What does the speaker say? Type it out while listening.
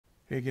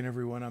Hey again,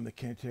 everyone. I'm the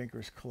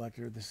Cantankerous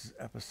Collector. This is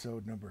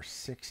episode number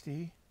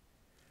 60.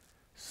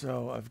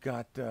 So I've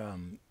got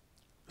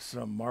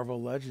some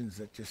Marvel Legends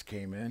that just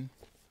came in.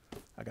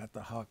 I got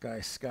the Hawkeye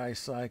Sky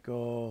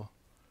Cycle,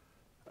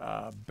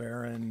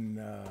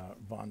 Baron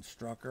von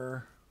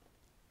Strucker,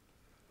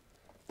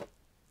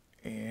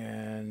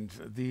 and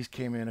these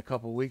came in a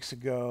couple weeks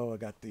ago. I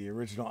got the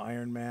original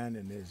Iron Man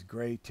in his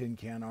gray tin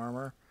can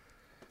armor,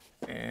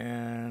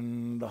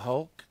 and the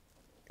Hulk,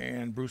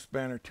 and Bruce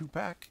Banner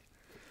 2-pack.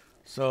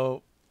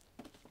 So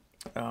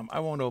I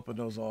won't open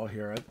those all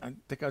here. I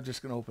think I'm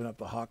just going to open up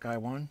the Hawkeye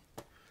one.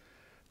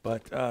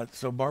 But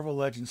so Marvel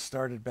Legends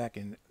started back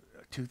in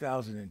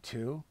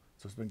 2002.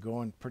 So it's been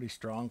going pretty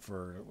strong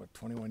for,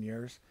 21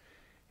 years.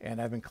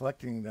 And I've been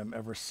collecting them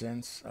ever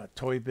since.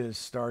 Toy Biz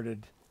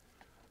started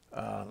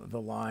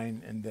the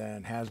line, and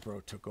then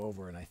Hasbro took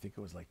over, and I think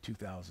it was like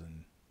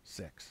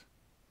 2006.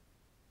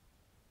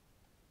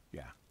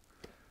 Yeah.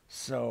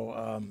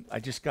 So I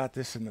just got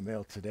this in the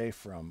mail today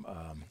from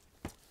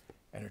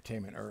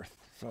Entertainment Earth.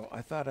 So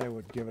I thought I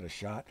would give it a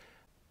shot.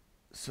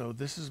 So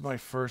this is my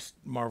first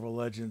Marvel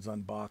Legends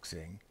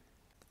unboxing.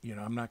 You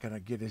know, I'm not going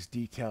to get as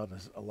detailed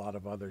as a lot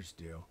of others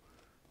do.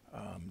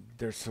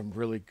 There's some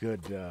really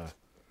good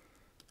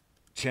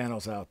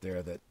channels out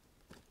there that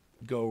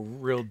go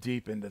real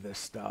deep into this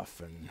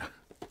stuff, and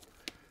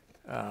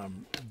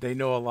they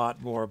know a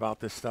lot more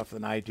about this stuff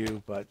than I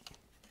do, but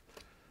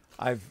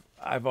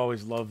I've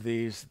always loved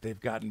these.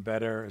 They've gotten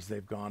better as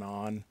they've gone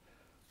on.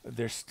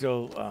 There's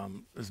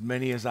still as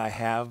many as I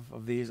have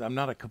of these. I'm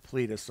not a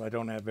completist, so I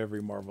don't have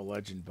every Marvel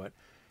Legend, but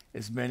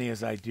as many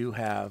as I do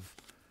have,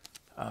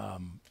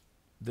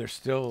 there's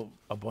still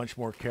a bunch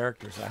more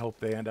characters. I hope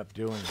they end up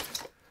doing.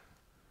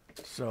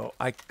 So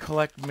I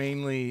collect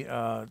mainly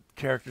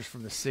characters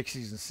from the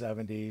 60s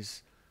and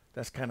 70s.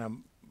 That's kind of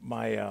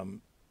my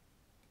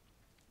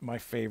my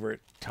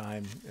favorite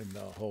time in the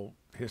whole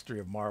history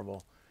of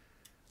Marvel.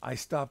 I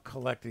stopped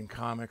collecting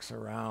comics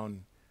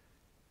around,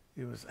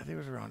 I think it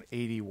was around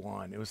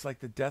 81. It was like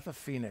the Death of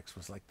Phoenix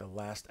was like the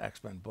last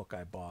X-Men book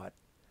I bought.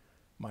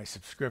 My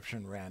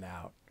subscription ran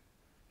out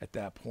at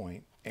that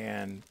point,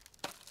 and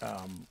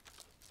I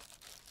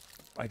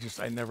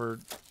never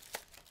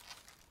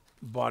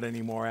bought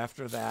any more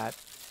after that.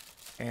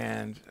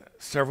 And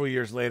several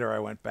years later, I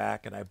went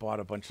back and I bought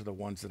a bunch of the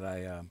ones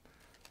that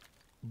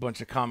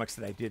bunch of comics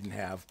that I didn't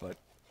have. But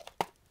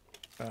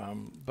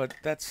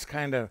that's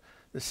kind of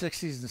the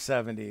 60s and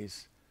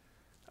 70s.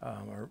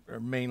 Are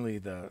mainly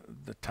the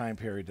time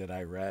period that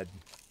I read.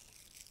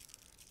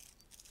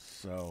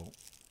 So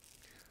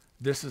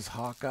this is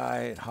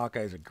Hawkeye.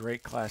 Hawkeye is a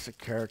great classic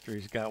character.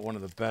 He's got one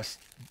of the best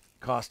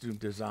costume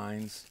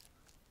designs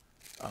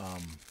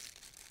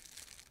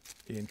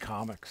in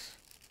comics.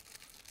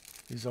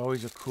 He's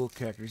always a cool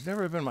character. He's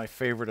never been my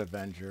favorite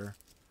Avenger,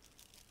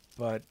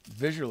 but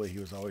visually he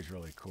was always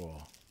really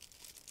cool.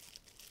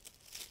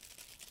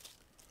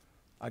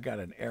 I got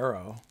an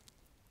Arrow.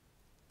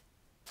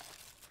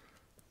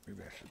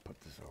 Maybe I should put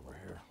this over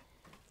here.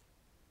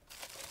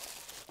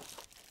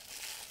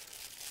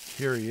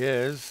 Here he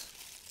is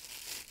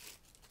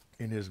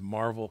in his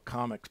Marvel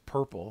Comics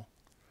purple.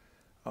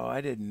 Oh,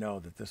 I didn't know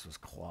that this was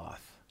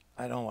cloth.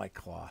 I don't like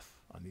cloth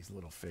on these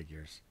little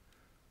figures.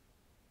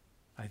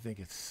 I think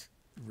it's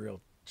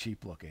real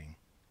cheap looking.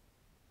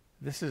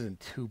 This isn't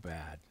too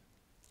bad.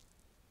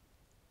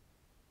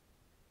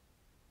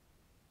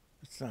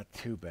 It's not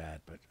too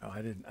bad, but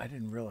I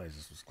didn't realize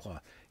this was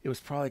cloth. It was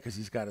probably because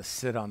he's got to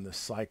sit on the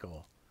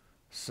cycle,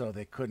 so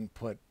they couldn't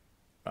put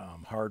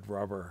hard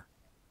rubber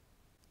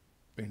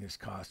in his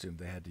costume.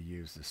 They had to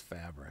use this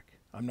fabric.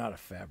 I'm not a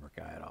fabric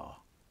guy at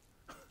all.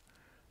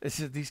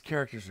 These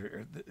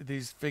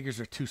figures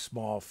are too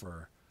small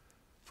for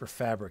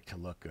fabric to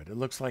look good. It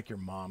looks like your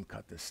mom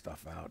cut this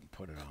stuff out and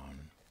put it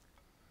on.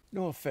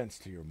 No offense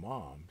to your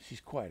mom,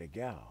 she's quite a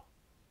gal.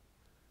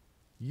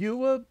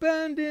 You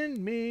abandoned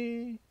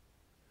me.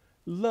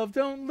 Love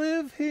don't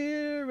live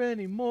here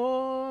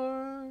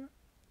anymore.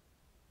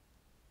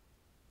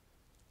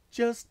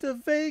 Just a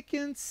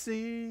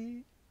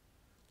vacancy.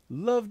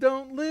 Love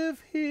don't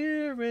live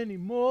here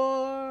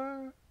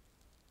anymore.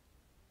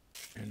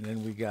 And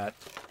then we got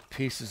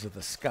pieces of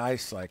the Sky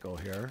Cycle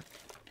here.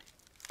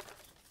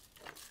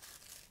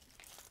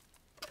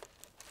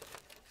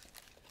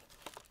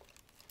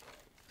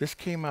 This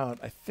came out,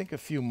 I think, a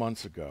few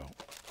months ago.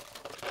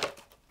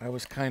 I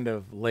was kind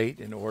of late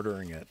in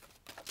ordering it.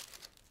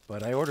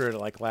 But I ordered it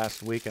like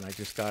last week, and I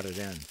just got it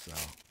in, so.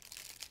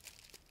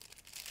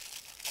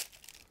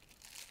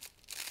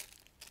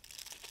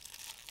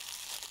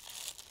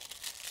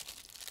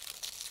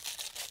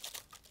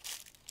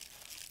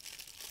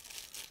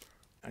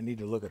 I need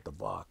to look at the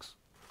box.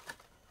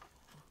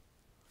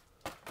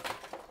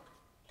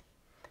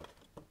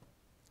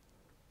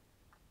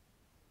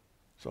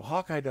 So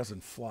Hawkeye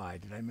doesn't fly.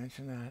 Did I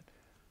mention that?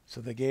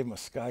 So they gave him a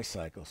Sky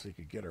Cycle so he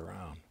could get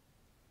around.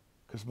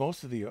 Because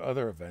most of the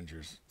other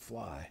Avengers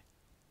fly.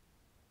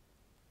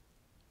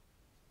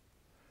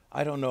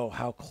 I don't know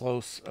how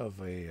close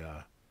of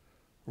a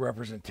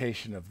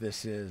representation of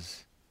this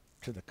is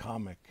to the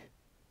comic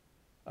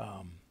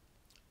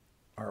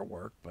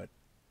artwork, but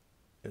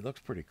it looks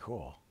pretty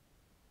cool.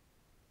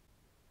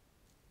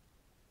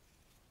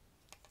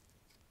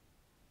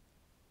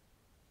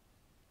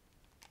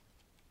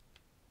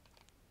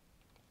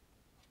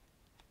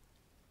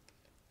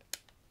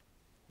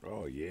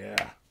 Oh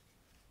yeah,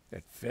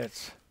 it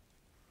fits.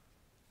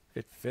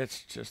 It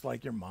fits just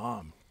like your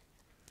mom.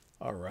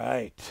 All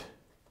right.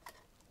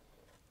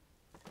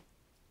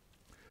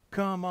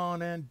 Come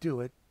on and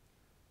do it.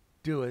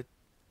 Do it.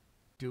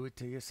 Do it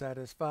till you're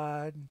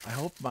satisfied. I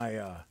hope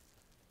my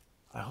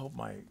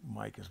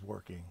mic is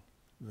working.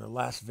 The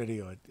last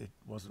video it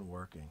wasn't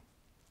working.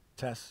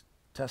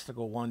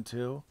 Testicle 1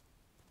 2.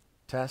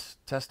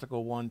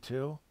 Testicle 1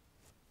 2.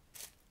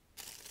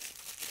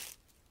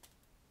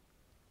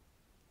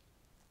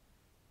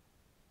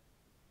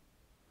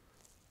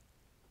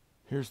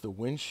 Here's the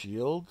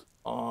windshield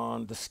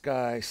on the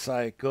Sky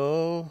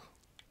Cycle.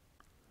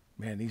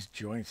 Man, these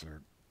joints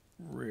are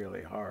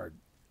really hard.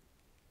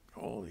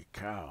 Holy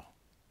cow.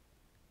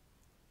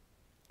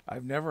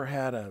 I've never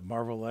had a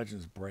Marvel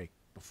Legends break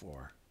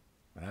before,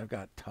 and I've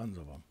got tons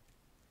of them.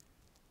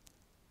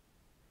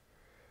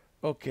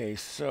 Okay,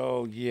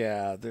 so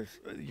yeah,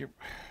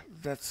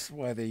 that's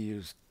why they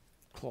use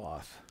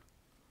cloth.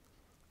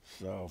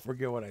 So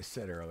forget what I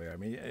said earlier. I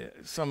mean,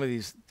 some of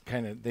these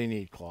they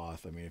need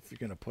cloth. I mean, if you're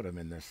going to put them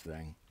in this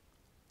thing.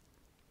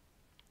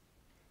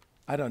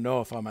 I don't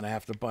know if I'm going to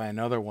have to buy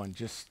another one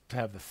just to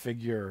have the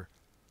figure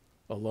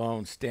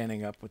alone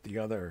standing up with the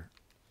other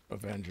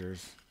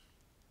Avengers.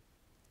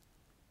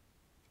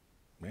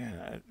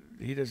 Man,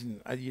 he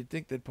doesn't. You'd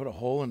think they'd put a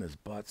hole in his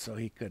butt so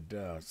he could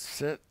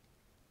sit.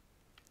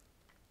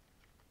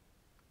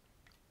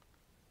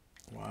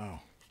 Wow.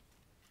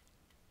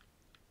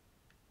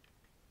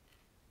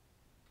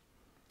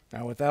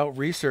 Now, without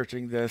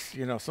researching this,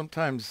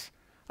 sometimes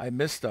I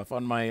miss stuff.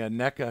 On my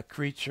NECA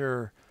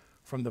creature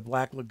from the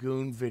Black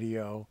Lagoon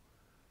video,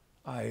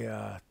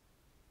 I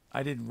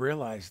didn't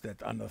realize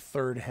that on the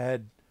third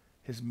head,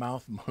 his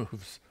mouth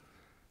moves.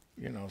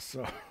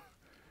 So.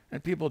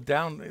 And people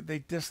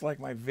they dislike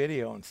my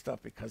video and stuff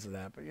because of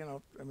that. But,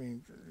 I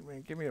mean,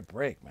 give me a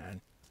break,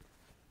 man.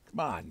 Come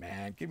on,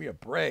 man. Give me a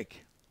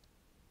break.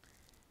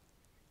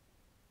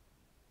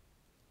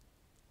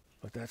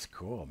 But that's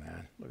cool,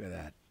 man. Look at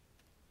that.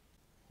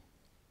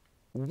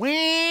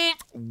 Wee,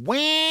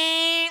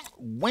 wee,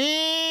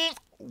 wee,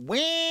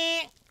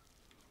 wee.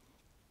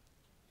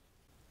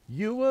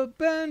 You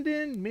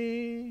abandoned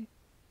me.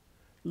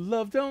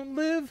 Love don't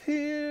live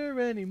here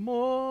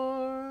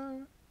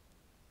anymore.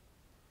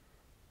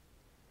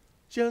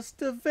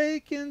 Just a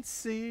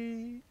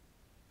vacancy.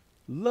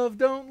 Love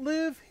don't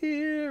live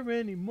here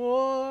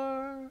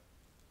anymore.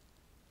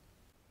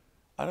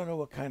 I don't know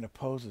what kind of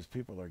poses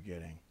people are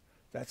getting.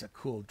 That's a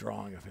cool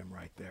drawing of him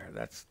right there.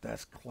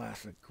 That's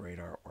classic, great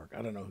artwork.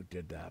 I don't know who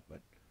did that, but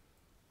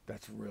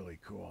that's really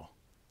cool.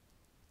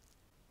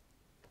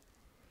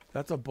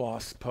 That's a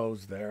boss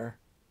pose there.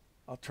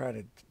 I'll try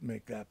to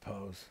make that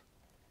pose.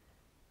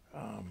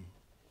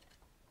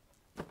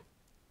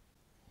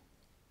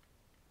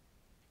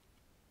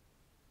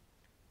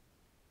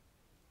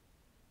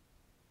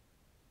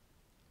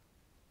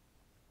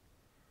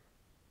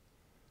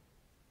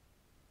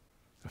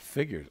 The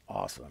figure's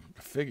awesome.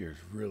 The figure's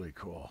really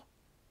cool.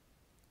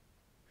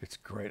 It's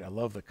great. I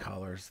love the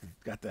colors. They've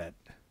got that,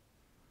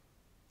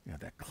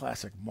 that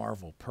classic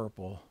Marvel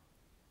purple,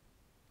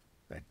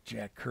 that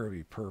Jack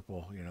Kirby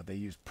purple. They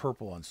use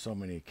purple on so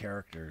many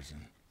characters,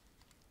 and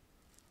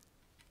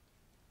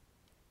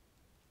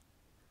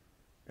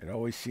it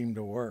always seemed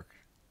to work.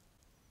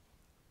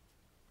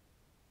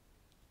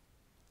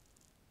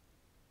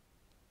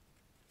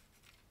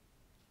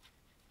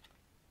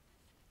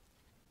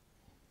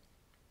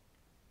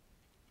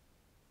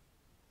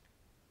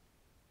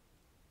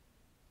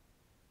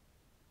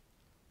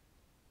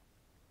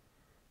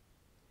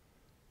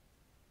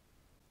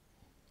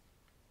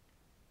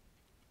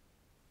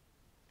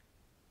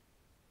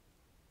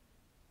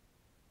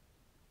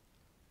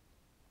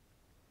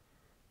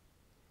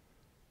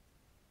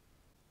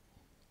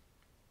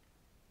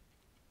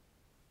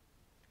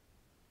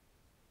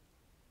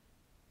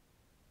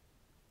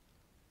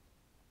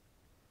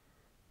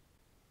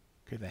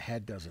 Okay, the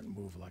head doesn't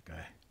move like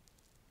I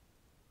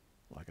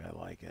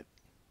like it.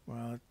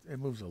 Well, it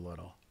moves a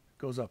little.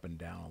 It goes up and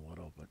down a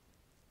little, but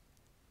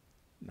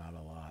not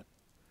a lot.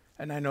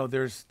 And I know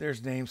there's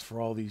names for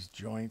all these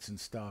joints and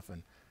stuff,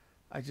 and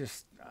I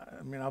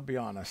mean, I'll be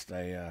honest,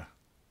 I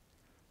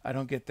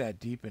don't get that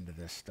deep into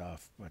this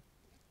stuff, but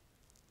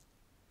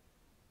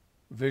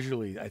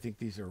visually, I think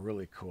these are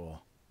really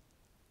cool.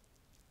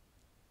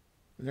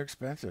 And they're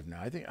expensive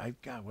now. I think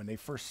God, when they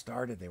first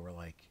started, they were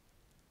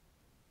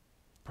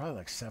probably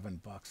like $7,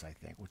 I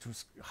think, which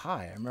was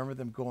high. I remember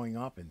them going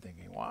up and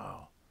thinking,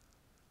 wow,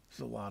 this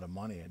is a lot of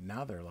money. And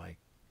now they're like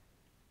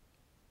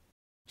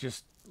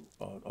just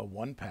a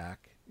one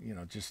pack,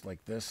 just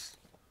like this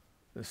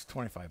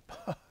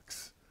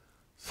 $25.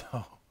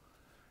 So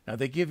now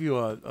they give you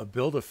a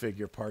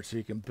Build-A-Figure part so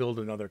you can build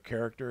another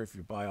character if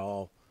you buy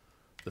all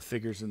the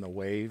figures in the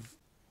wave.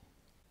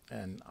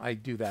 And I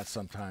do that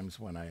sometimes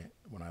when I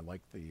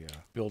like the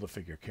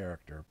Build-A-Figure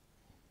character.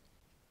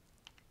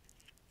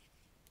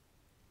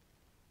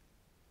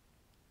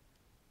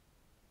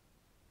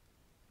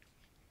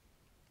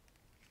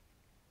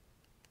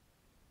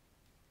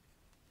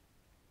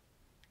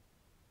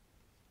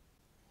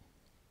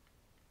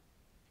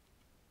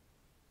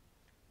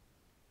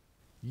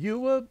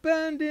 You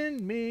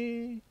abandoned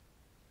me.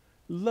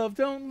 Love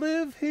don't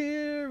live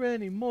here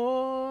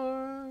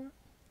anymore.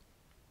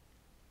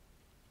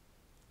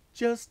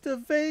 Just a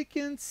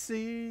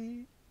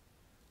vacancy.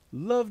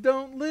 Love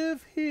don't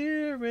live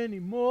here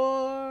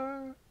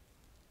anymore.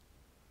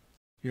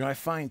 You know, I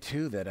find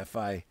too that if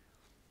right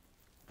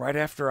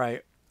after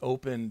I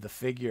open the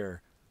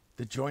figure,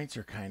 the joints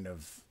are kind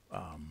of,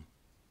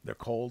 they're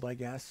cold, I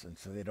guess, and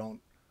so they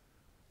don't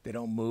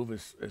move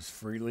as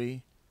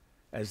freely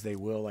as they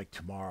will like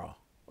tomorrow.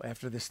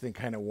 After this thing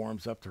kind of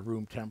warms up to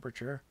room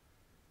temperature,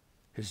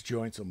 his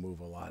joints will move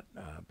a lot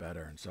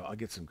better, and so I'll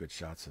get some good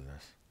shots of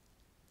this.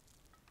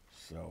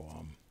 So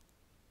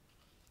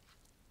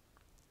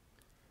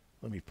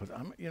let me put.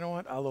 You know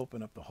what? I'll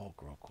open up the Hulk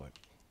real quick.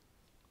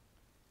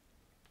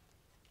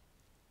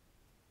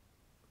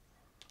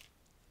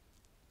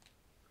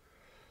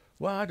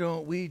 Why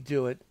don't we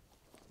do it?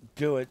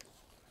 Do it.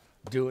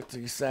 Do it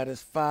till you're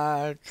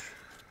satisfied.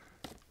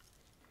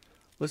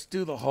 Let's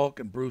do the Hulk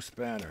and Bruce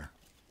Banner.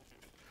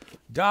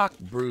 Doc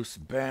Bruce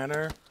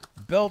Banner,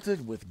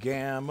 belted with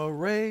gamma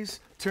rays,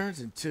 turns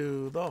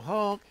into the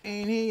Hulk.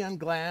 Ain't he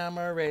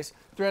unglamorous?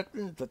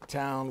 Threatens the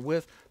town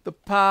with the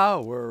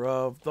power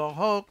of the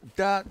Hulk.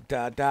 Da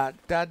da da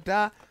da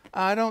da.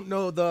 I don't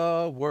know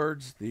the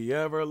words. The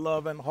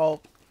ever-loving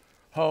Hulk.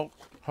 Hulk.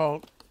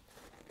 Hulk.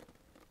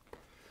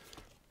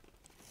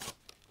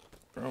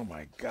 Oh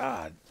my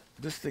God.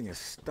 This thing is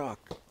stuck.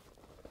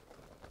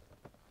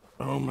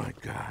 Oh my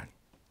God.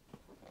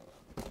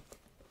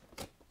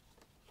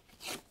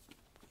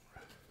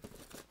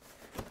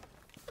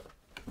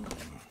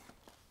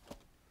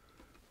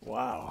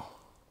 Wow.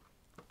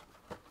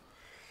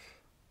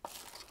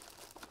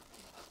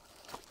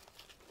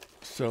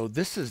 So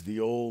this is the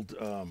old,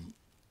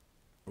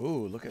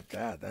 ooh, look at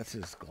that. That's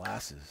his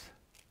glasses.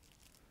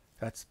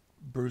 That's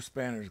Bruce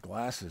Banner's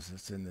glasses.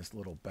 That's in this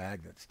little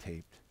bag that's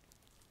taped.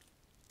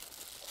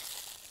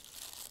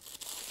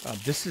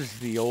 This is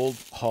the old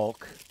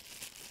Hulk.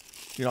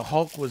 You know,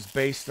 Hulk was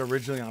based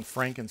originally on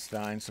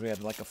Frankenstein, so he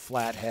had like a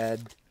flat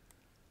head.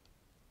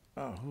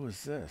 Oh, who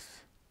is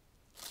this?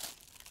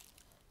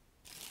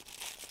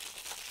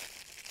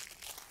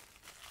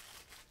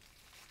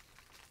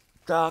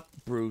 Doc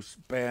Bruce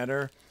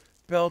Banner,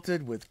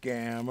 belted with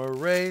gamma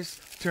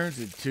rays, turns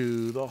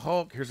into the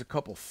Hulk. Here's a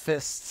couple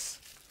fists.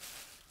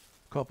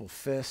 Couple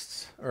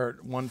fists. Or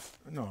one,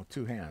 no,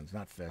 two hands,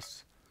 not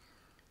fists.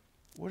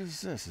 What is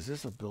this? Is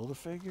this a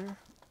Build-A-Figure?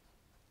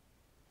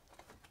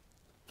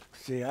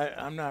 See,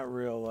 I'm not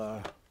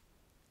real,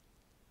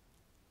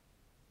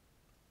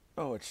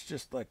 oh, it's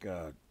just like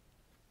a,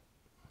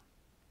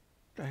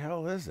 the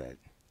hell is it?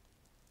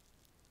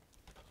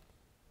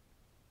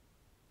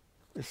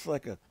 It's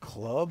like a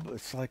club.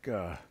 It's like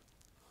a,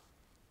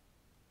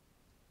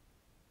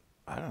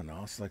 I don't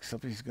know. It's like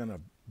somebody's going to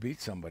beat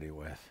somebody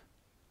with.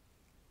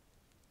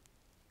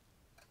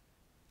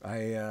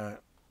 I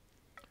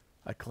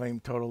claim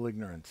total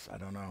ignorance. I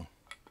don't know.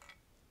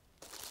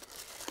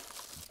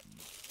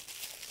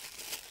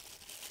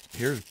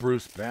 Here's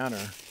Bruce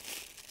Banner.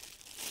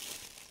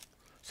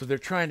 So they're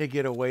trying to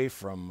get away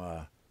from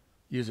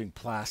using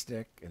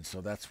plastic, and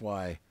so that's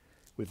why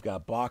we've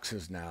got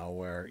boxes now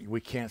where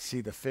we can't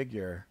see the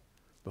figure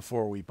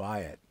before we buy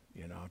it,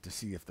 you know, to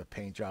see if the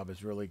paint job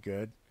is really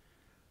good.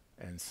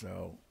 And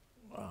so,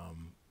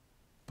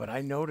 but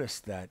I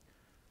noticed that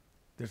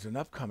there's an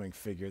upcoming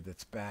figure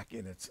that's back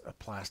in a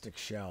plastic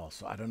shell.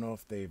 So I don't know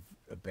if they've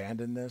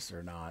abandoned this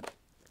or not,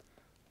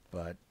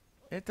 but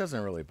it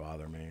doesn't really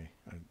bother me.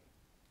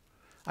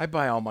 I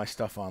buy all my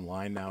stuff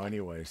online now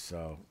anyway,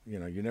 so, you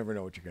know, you never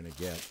know what you're going to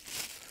get.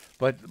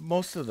 But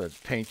most of the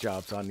paint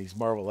jobs on these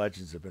Marvel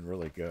Legends have been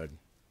really good.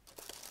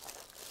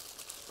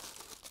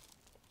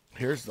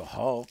 Here's the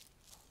Hulk.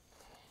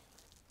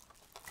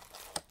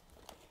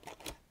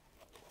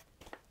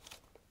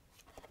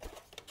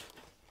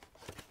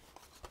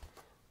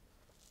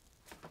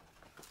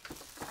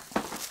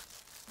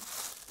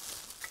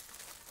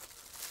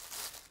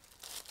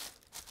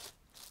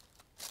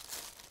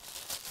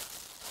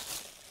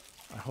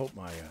 I hope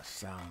my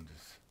sound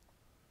is,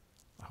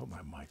 I hope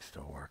my mic's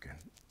still working.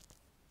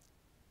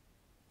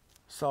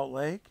 Salt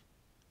Lake.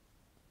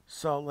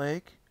 Salt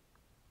Lake.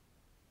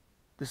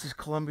 This is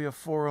Columbia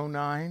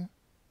 409.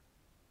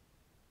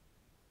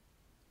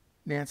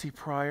 Nancy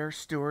Pryor,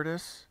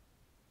 stewardess.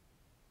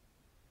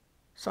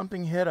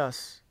 Something hit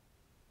us.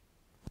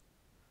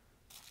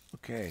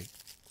 Okay.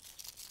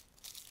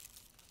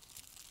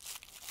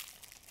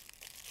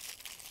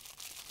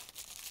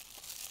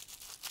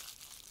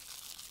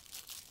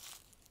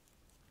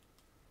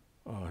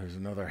 Oh, here's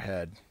another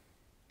head.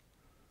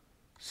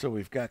 So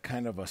we've got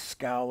kind of a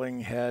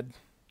scowling head.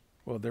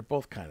 Well, they're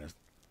both kind of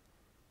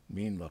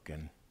mean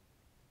looking.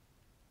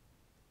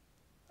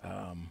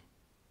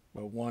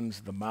 But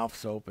one's the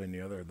mouth's open,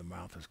 the other the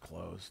mouth is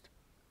closed.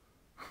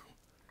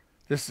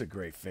 This is a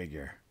great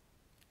figure.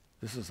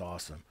 This is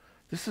awesome.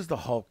 This is the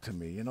Hulk to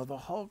me. You know, the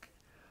Hulk,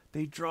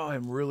 they draw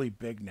him really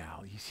big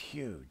now. He's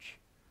huge.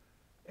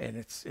 And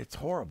it's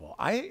horrible.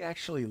 I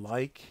actually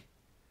like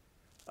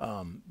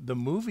the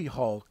movie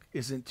Hulk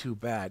isn't too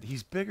bad.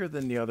 He's bigger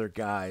than the other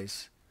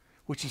guys,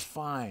 which is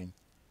fine.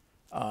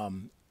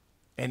 And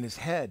his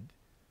head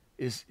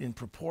is in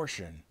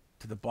proportion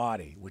to the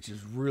body, which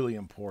is really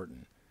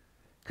important.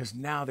 Because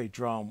now they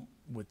draw him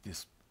with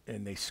this,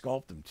 and they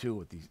sculpt him too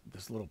with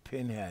this little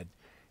pinhead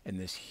and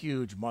this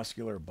huge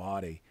muscular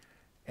body.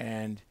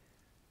 And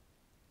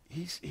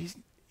he's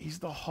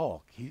the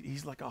Hulk.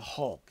 He's like a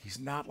Hulk. He's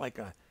not like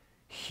a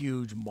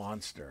huge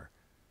monster.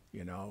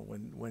 You know,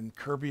 when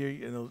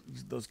Kirby and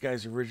those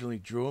guys originally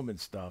drew him and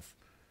stuff,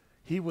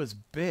 he was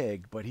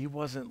big, but he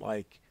wasn't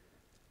like,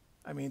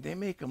 I mean, they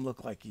make him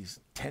look like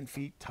he's 10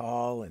 feet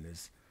tall and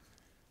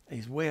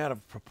he's way out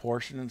of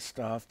proportion and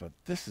stuff, but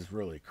this is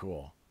really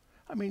cool.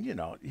 I mean, you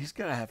know, he's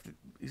gonna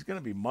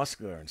be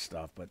muscular and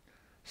stuff, but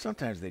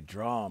sometimes they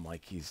draw him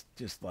like he's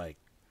just like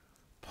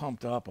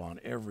pumped up on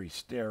every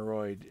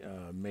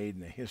steroid made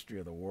in the history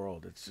of the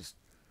world. It's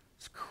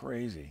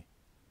crazy.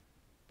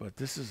 But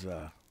this is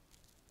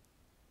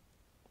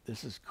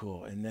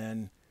cool. And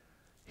then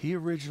he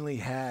originally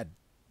had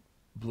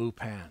blue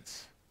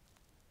pants.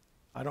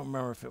 I don't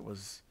remember if it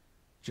was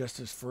just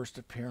his first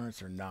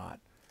appearance or not.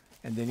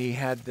 And then he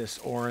had this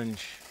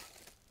orange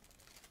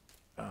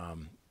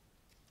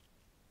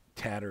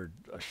tattered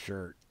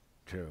shirt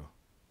too.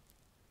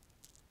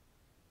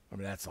 I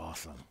mean, that's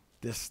awesome.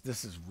 This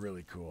is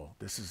really cool.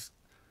 This is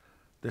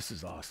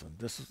awesome.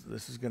 This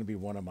is going to be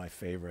one of my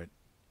favorite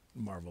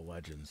Marvel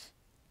Legends.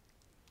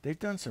 They've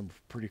done some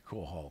pretty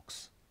cool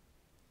Hulks.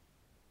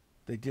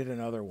 They did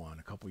another one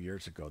a couple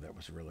years ago that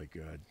was really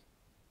good.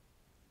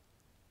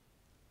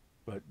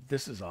 But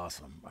this is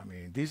awesome. I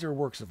mean, these are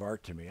works of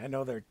art to me. I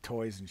know they're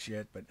toys and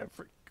shit, but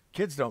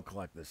kids don't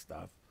collect this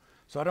stuff.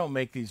 So I don't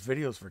make these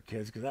videos for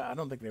kids because I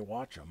don't think they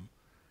watch them.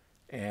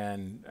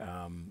 And,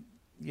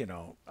 you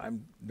know,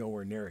 I'm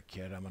nowhere near a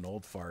kid. I'm an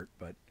old fart,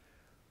 but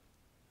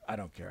I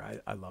don't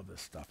care. I love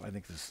this stuff. I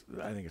think it's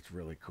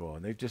really cool.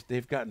 And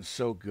they've gotten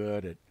so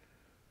good at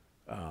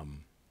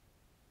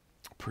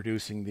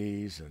producing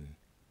these,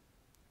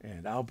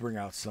 and I'll bring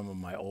out some of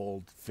my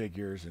old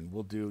figures, and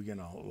we'll do, you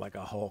know, like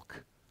a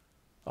Hulk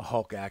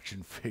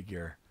action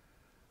figure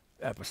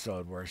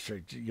episode where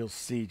you'll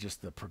see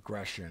just the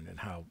progression and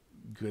how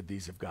good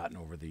these have gotten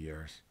over the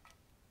years.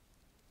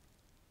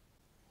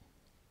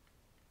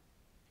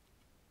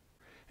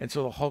 And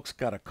so the Hulk's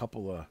got a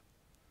couple of,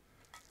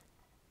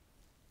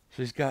 so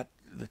he's got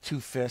the two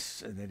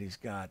fists, and then he's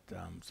got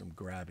some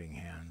grabbing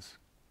hands.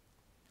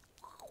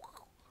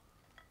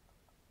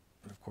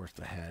 And of course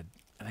the head.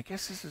 And I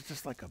guess this is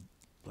just like a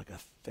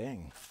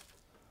thing.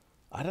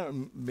 I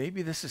don't,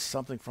 maybe this is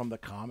something from the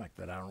comic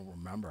that I don't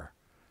remember.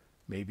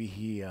 Maybe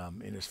he,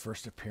 in his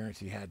first appearance,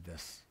 he had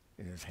this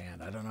in his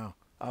hand. I don't know.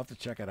 I'll have to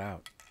check it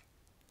out.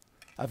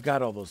 I've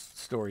got all those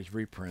stories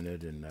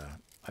reprinted, and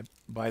I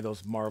buy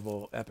those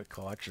Marvel Epic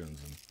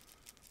collections, and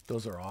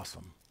those are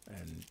awesome.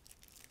 And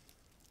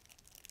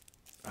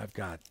I've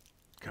got,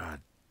 God,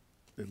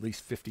 at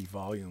least 50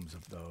 volumes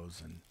of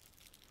those, and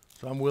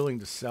so I'm willing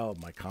to sell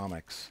my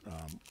comics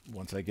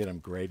once I get them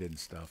graded and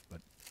stuff.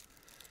 But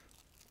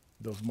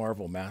those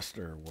Marvel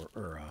Masterworks,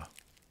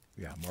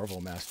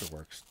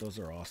 those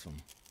are awesome.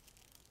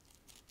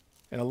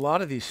 And a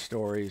lot of these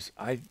stories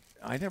I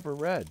never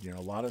read. You know,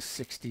 a lot of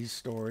 60s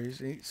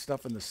stories,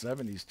 stuff in the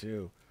 70s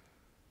too.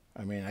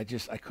 I mean, I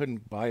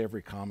couldn't buy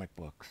every comic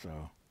book,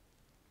 so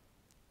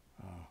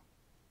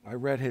I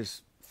read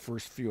his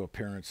first few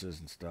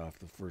appearances and stuff,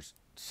 the first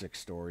 6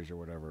 stories or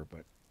whatever.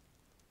 But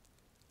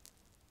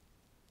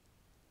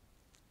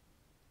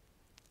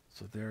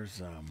so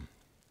there's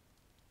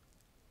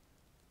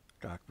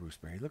Doc Bruce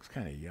Banner. He looks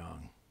kind of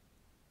young.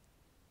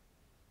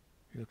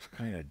 He looks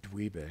kind of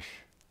dweebish.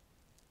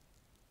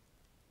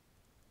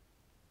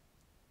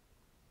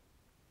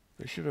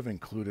 They should have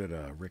included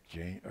Rick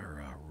James,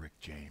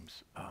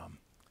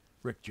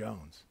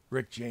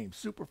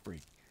 Super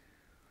Freak.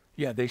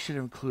 Yeah, they should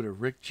have included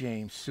Rick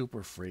James,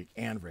 Super Freak,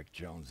 and Rick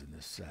Jones in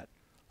this set.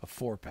 A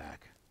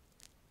 4-pack.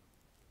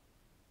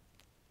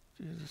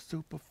 She's a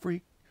super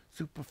freak,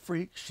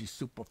 she's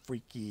super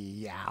freaky,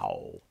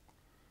 yow.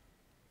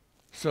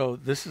 So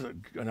this is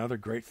another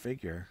great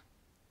figure.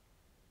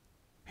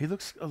 He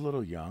looks a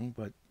little young,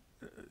 but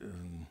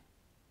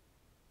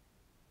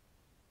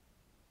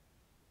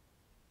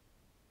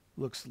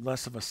looks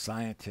less of a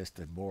scientist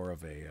and more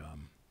of a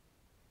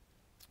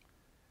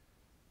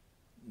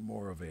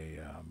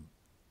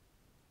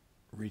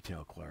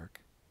retail clerk.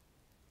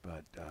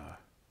 But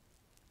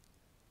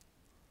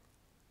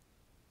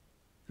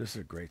this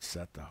is a great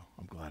set, though.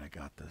 I'm glad I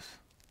got this.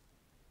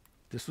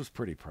 This was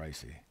pretty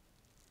pricey.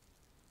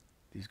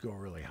 These go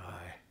really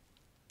high.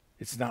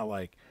 It's not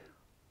like,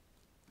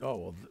 oh,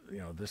 well, you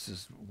know, this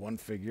is one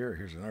figure,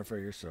 here's another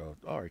figure, so,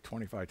 all right,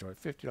 $25,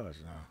 $50. No,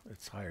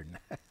 it's higher than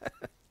that.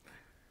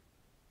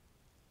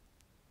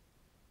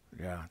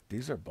 yeah,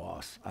 these are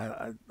boss.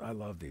 I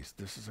love these.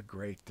 This is a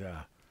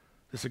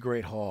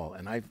great haul.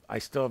 And I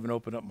still haven't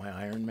opened up my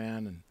Iron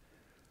Man. And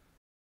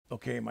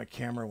okay, my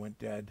camera went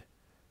dead.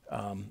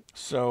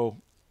 So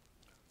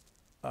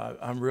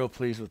I'm real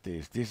pleased with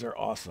these. These are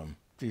awesome.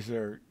 These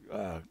are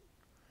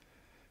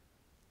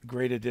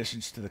great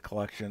additions to the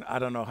collection. I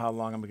don't know how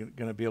long I'm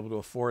going to be able to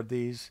afford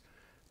these,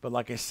 but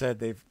like I said,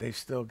 they've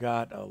still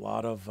got a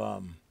lot of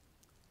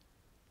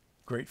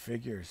great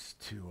figures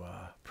to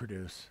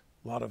produce.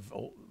 A lot of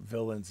old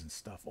villains and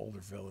stuff, older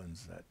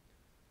villains that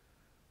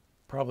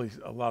probably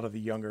a lot of the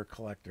younger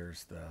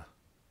collectors, the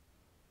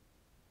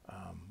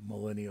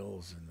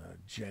millennials and the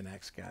Gen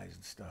X guys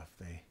and stuff,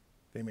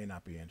 they may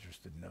not be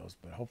interested in those,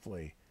 but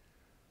hopefully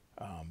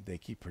they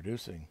keep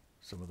producing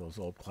some of those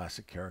old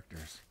classic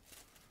characters.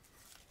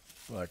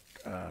 But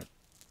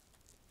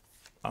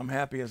I'm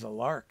happy as a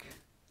lark.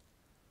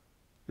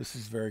 This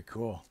is very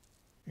cool.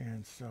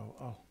 And so,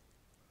 oh,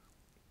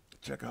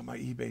 check out my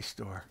eBay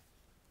store.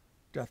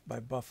 Death by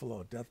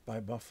Buffalo, Death by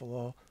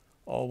Buffalo,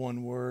 all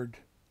one word.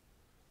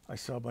 I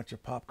sell a bunch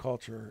of pop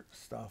culture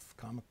stuff,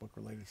 comic book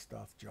related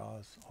stuff,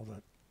 Jaws, all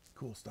that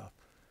cool stuff.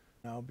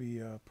 I'll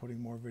be putting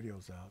more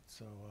videos out.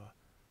 So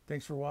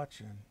thanks for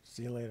watching.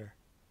 See you later.